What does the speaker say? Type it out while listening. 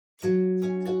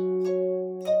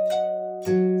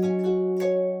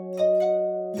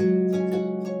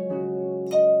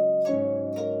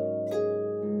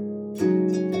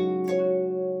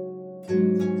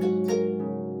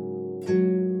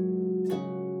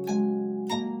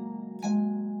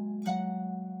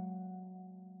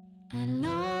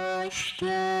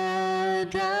Öffne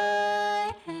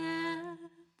dein Herz.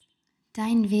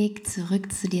 Dein Weg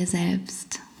zurück zu dir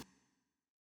selbst.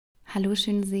 Hallo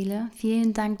schöne Seele,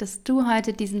 vielen Dank, dass du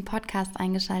heute diesen Podcast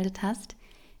eingeschaltet hast.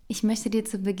 Ich möchte dir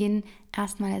zu Beginn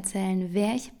erstmal erzählen,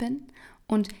 wer ich bin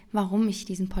und warum ich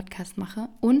diesen Podcast mache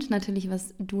und natürlich,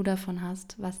 was du davon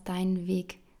hast, was deinen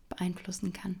Weg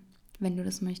beeinflussen kann, wenn du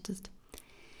das möchtest.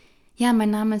 Ja,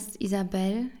 mein Name ist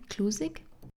Isabel Klusig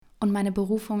und meine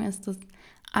Berufung ist es,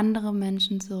 andere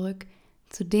Menschen zurück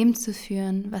zu dem zu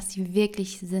führen, was sie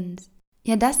wirklich sind.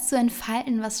 Ja, das zu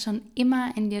entfalten, was schon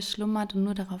immer in dir schlummert und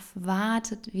nur darauf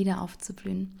wartet, wieder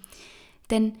aufzublühen.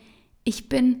 Denn ich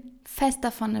bin fest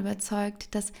davon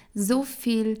überzeugt, dass so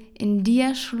viel in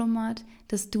dir schlummert,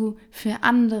 dass du für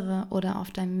andere oder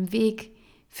auf deinem Weg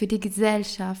für die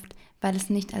Gesellschaft, weil es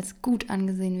nicht als gut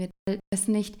angesehen wird, weil es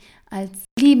nicht als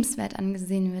liebenswert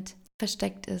angesehen wird,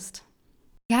 versteckt ist.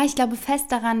 Ja, ich glaube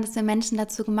fest daran, dass wir Menschen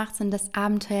dazu gemacht sind, das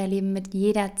Abenteuerleben mit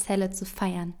jeder Zelle zu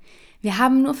feiern. Wir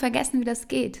haben nur vergessen, wie das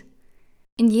geht.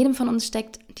 In jedem von uns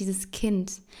steckt dieses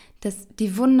Kind, das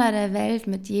die Wunder der Welt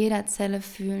mit jeder Zelle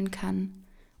fühlen kann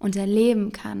und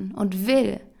erleben kann und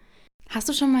will. Hast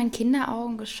du schon mal in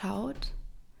Kinderaugen geschaut?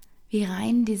 Wie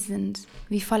rein die sind,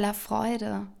 wie voller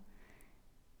Freude,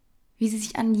 wie sie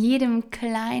sich an jedem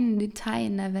kleinen Detail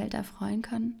in der Welt erfreuen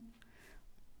können.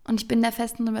 Und ich bin der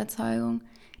festen Überzeugung,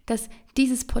 dass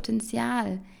dieses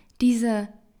Potenzial, diese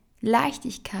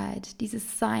Leichtigkeit,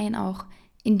 dieses Sein auch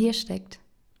in dir steckt.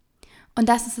 Und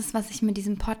das ist es, was ich mit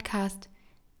diesem Podcast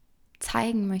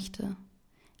zeigen möchte,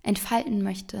 entfalten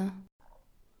möchte.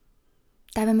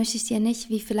 Dabei möchte ich dir nicht,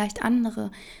 wie vielleicht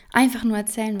andere, einfach nur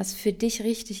erzählen, was für dich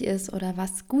richtig ist oder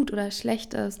was gut oder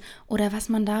schlecht ist oder was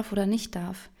man darf oder nicht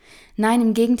darf. Nein,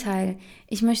 im Gegenteil.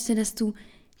 Ich möchte, dass du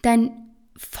dein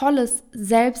volles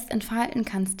Selbst entfalten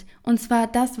kannst. Und zwar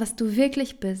das, was du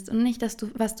wirklich bist und nicht das,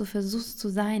 was du versuchst zu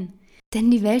sein. Denn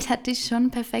die Welt hat dich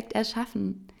schon perfekt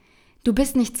erschaffen. Du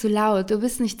bist nicht zu laut, du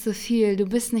bist nicht zu viel, du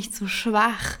bist nicht zu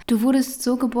schwach. Du wurdest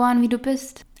so geboren, wie du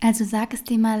bist. Also sag es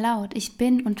dir mal laut, ich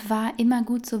bin und war immer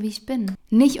gut so, wie ich bin.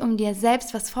 Nicht um dir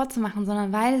selbst was vorzumachen,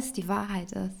 sondern weil es die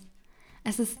Wahrheit ist.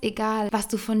 Es ist egal, was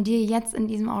du von dir jetzt in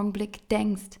diesem Augenblick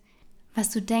denkst. Was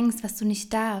du denkst, was du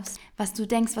nicht darfst. Was du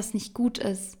denkst, was nicht gut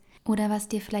ist. Oder was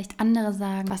dir vielleicht andere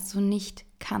sagen, was du nicht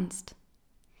kannst.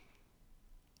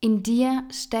 In dir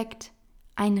steckt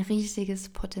ein riesiges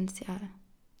Potenzial.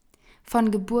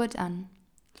 Von Geburt an.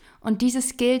 Und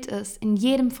dieses gilt es, in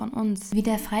jedem von uns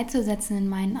wieder freizusetzen in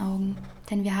meinen Augen.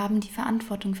 Denn wir haben die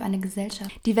Verantwortung für eine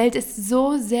Gesellschaft. Die Welt ist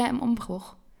so sehr im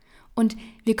Umbruch. Und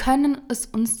wir können es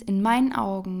uns in meinen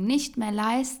Augen nicht mehr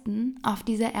leisten, auf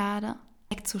dieser Erde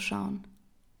wegzuschauen.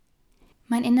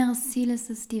 Mein inneres Ziel ist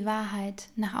es, die Wahrheit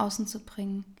nach außen zu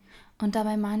bringen. Und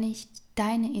dabei meine ich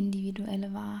deine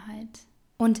individuelle Wahrheit.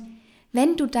 Und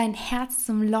wenn du dein Herz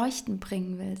zum Leuchten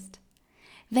bringen willst,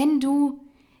 wenn du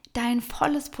dein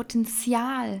volles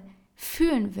Potenzial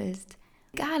fühlen willst,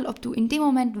 egal ob du in dem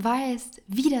Moment weißt,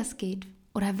 wie das geht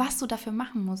oder was du dafür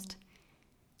machen musst,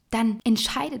 dann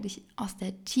entscheide dich aus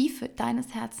der Tiefe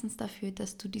deines Herzens dafür,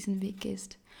 dass du diesen Weg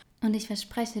gehst. Und ich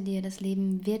verspreche dir, das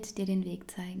Leben wird dir den Weg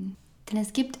zeigen. Denn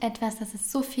es gibt etwas, das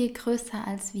ist so viel größer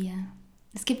als wir.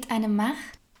 Es gibt eine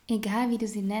Macht, egal wie du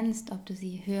sie nennst, ob du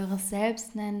sie höheres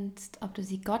Selbst nennst, ob du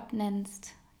sie Gott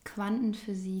nennst,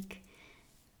 Quantenphysik,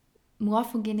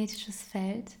 morphogenetisches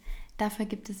Feld. Dafür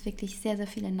gibt es wirklich sehr, sehr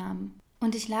viele Namen.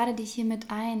 Und ich lade dich hiermit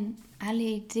ein, alle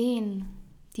Ideen,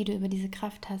 die du über diese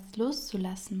Kraft hast,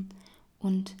 loszulassen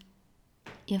und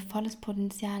ihr volles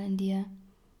Potenzial in dir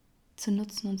zu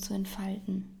nutzen und zu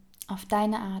entfalten. Auf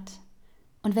deine Art.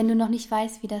 Und wenn du noch nicht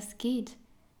weißt, wie das geht,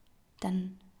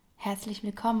 dann herzlich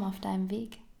willkommen auf deinem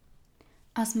Weg.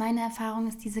 Aus meiner Erfahrung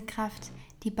ist diese Kraft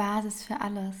die Basis für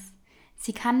alles.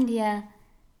 Sie kann dir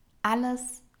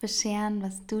alles bescheren,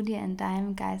 was du dir in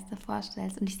deinem Geiste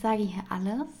vorstellst. Und ich sage hier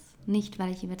alles, nicht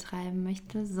weil ich übertreiben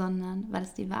möchte, sondern weil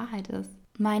es die Wahrheit ist.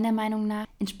 Meiner Meinung nach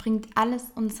entspringt alles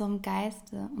unserem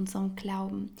Geiste, unserem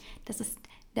Glauben. Das ist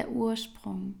der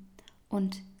Ursprung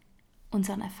und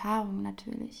unseren Erfahrungen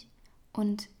natürlich.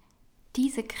 Und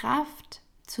diese Kraft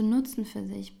zu nutzen für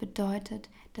sich bedeutet,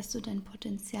 dass du dein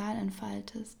Potenzial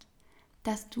entfaltest,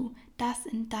 dass du das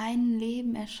in deinem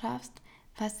Leben erschaffst,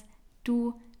 was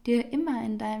du dir immer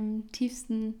in deinem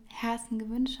tiefsten Herzen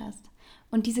gewünscht hast.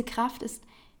 Und diese Kraft ist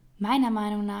meiner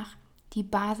Meinung nach die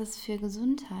Basis für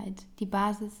Gesundheit, die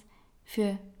Basis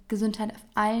für Gesundheit auf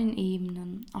allen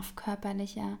Ebenen, auf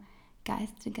körperlicher,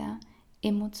 geistiger,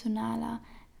 emotionaler,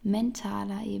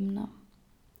 mentaler Ebene,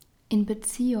 in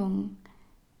Beziehungen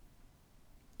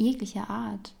jeglicher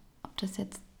Art, ob das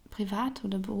jetzt private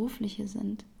oder berufliche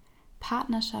sind.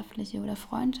 partnerschaftliche oder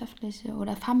freundschaftliche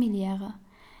oder familiäre.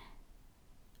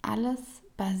 Alles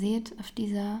basiert auf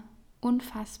dieser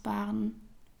unfassbaren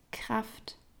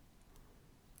Kraft,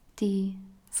 die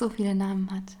so viele Namen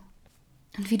hat.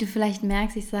 Und wie du vielleicht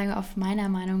merkst, ich sage oft meiner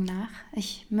Meinung nach,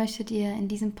 ich möchte dir in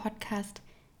diesem Podcast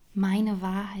meine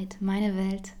Wahrheit, meine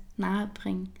Welt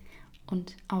nahebringen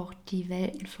und auch die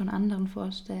Welten von anderen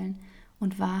vorstellen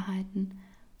und Wahrheiten.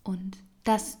 Und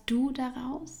dass du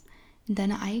daraus in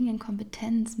deiner eigenen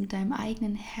Kompetenz, mit deinem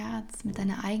eigenen Herz, mit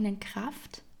deiner eigenen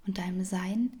Kraft und deinem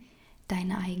Sein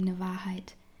deine eigene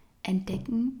Wahrheit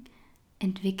entdecken,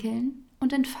 entwickeln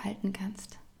und entfalten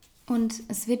kannst. Und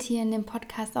es wird hier in dem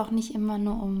Podcast auch nicht immer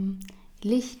nur um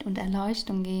Licht und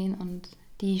Erleuchtung gehen und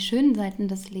die schönen Seiten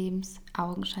des Lebens,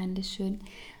 augenscheinlich schön,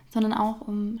 sondern auch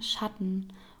um Schatten,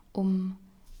 um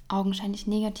augenscheinlich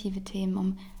negative Themen,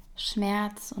 um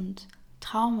Schmerz und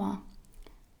Trauma,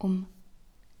 um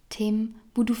Themen,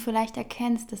 wo du vielleicht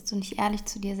erkennst, dass du nicht ehrlich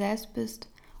zu dir selbst bist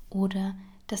oder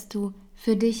dass du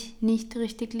für dich nicht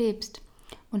richtig lebst.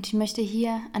 Und ich möchte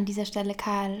hier an dieser Stelle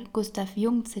Carl Gustav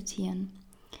Jung zitieren.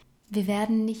 Wir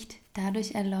werden nicht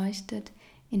dadurch erleuchtet,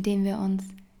 indem wir uns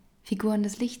Figuren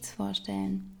des Lichts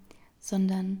vorstellen,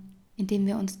 sondern indem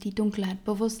wir uns die Dunkelheit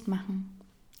bewusst machen.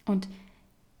 Und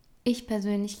ich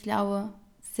persönlich glaube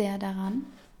sehr daran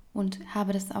und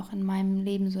habe das auch in meinem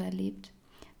Leben so erlebt.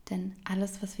 Denn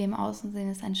alles, was wir im Außen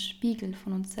sehen, ist ein Spiegel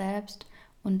von uns selbst.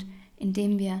 Und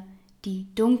indem wir die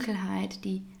Dunkelheit,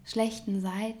 die schlechten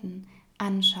Seiten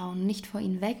anschauen, nicht vor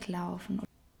ihnen weglaufen,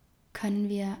 können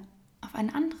wir auf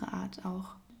eine andere Art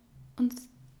auch uns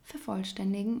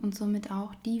vervollständigen und somit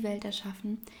auch die Welt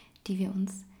erschaffen, die wir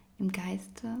uns im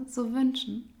Geiste so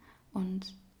wünschen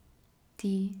und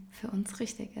die für uns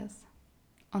richtig ist.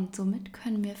 Und somit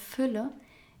können wir Fülle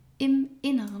im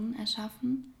Inneren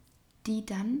erschaffen, die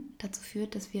dann dazu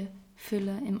führt, dass wir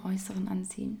Fülle im Äußeren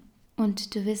anziehen.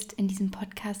 Und du wirst in diesem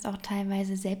Podcast auch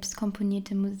teilweise selbst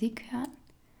komponierte Musik hören.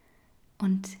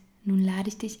 Und nun lade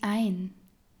ich dich ein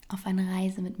auf eine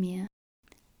Reise mit mir.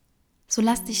 So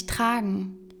lass dich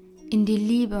tragen in die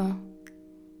Liebe,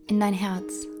 in dein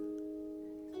Herz,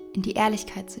 in die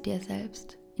Ehrlichkeit zu dir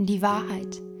selbst, in die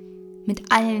Wahrheit,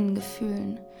 mit allen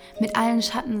Gefühlen, mit allen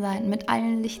Schattenseiten, mit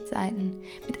allen Lichtseiten,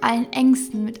 mit allen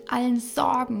Ängsten, mit allen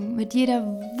Sorgen, mit jeder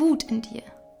Wut in dir.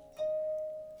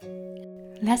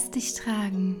 Lass dich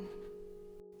tragen.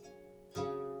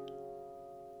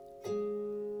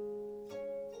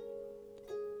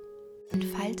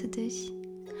 Entfalte dich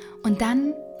und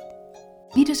dann,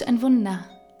 wie durch ein Wunder,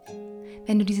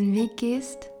 wenn du diesen Weg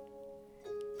gehst,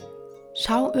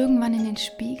 schau irgendwann in den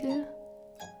Spiegel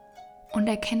und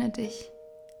erkenne dich.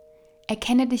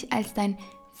 Erkenne dich als dein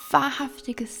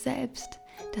wahrhaftiges Selbst,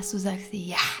 dass du sagst,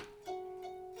 ja,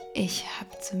 ich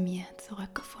habe zu mir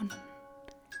zurückgefunden.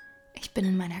 Ich bin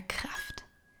in meiner Kraft.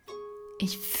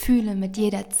 Ich fühle mit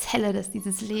jeder Zelle, dass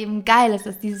dieses Leben geil ist,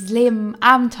 dass dieses Leben ein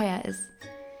Abenteuer ist,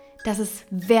 dass es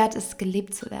wert ist,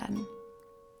 gelebt zu werden.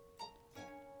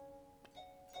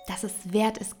 Dass es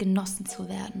wert ist, genossen zu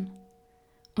werden.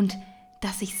 Und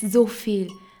dass ich so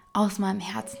viel aus meinem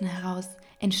Herzen heraus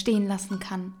entstehen lassen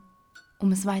kann,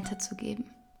 um es weiterzugeben.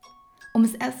 Um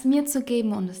es erst mir zu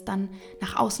geben und es dann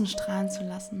nach außen strahlen zu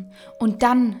lassen. Und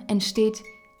dann entsteht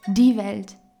die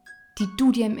Welt, die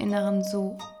du dir im Inneren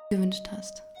so gewünscht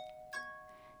hast.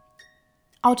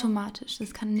 Automatisch,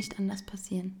 das kann nicht anders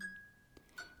passieren.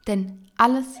 Denn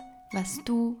alles, was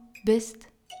du bist,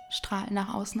 strahlt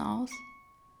nach außen aus.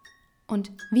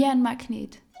 Und wie ein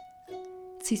Magnet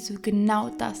ziehst du genau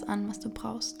das an, was du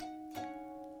brauchst.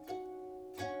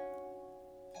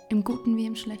 Im Guten wie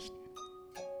im Schlechten.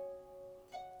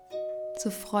 So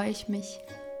freue ich mich,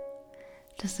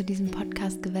 dass du diesen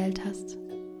Podcast gewählt hast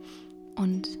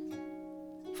und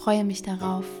freue mich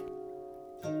darauf,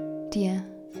 dir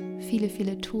viele,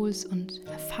 viele Tools und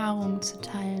Erfahrungen zu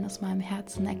teilen aus meinem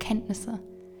Herzen, Erkenntnisse,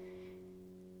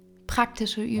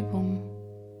 praktische Übungen,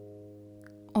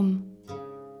 um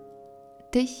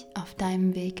dich auf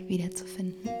deinem Weg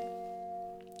wiederzufinden.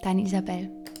 Deine Isabel.